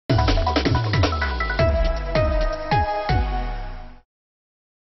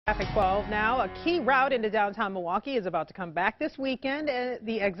12 now. A key route into downtown Milwaukee is about to come back this weekend.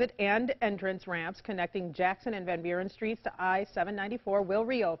 The exit and entrance ramps connecting Jackson and Van Buren Streets to I-794 will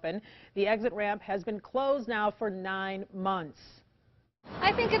reopen. The exit ramp has been closed now for 9 months.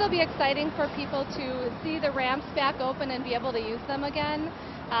 I think it'll be exciting for people to see the ramps back open and be able to use them again.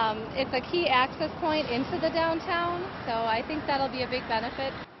 It's a key access point into the downtown, so I think that'll be a big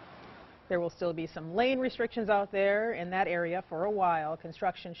benefit. There will still be some lane restrictions out there in that area for a while.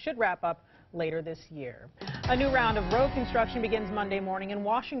 Construction should wrap up later this year. A new round of road construction begins Monday morning in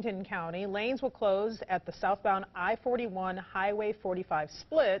Washington County. Lanes will close at the southbound I-41 Highway 45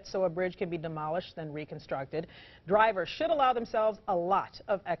 split so a bridge can be demolished then reconstructed. Drivers should allow themselves a lot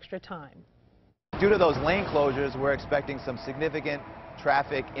of extra time. Due to those lane closures, we're expecting some significant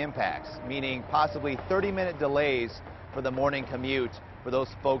traffic impacts, meaning possibly 30-minute delays for the morning commute for those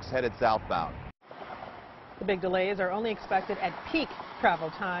folks headed southbound. The big delays are only expected at peak travel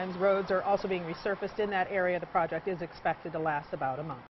times. Roads are also being resurfaced in that area. The project is expected to last about a month.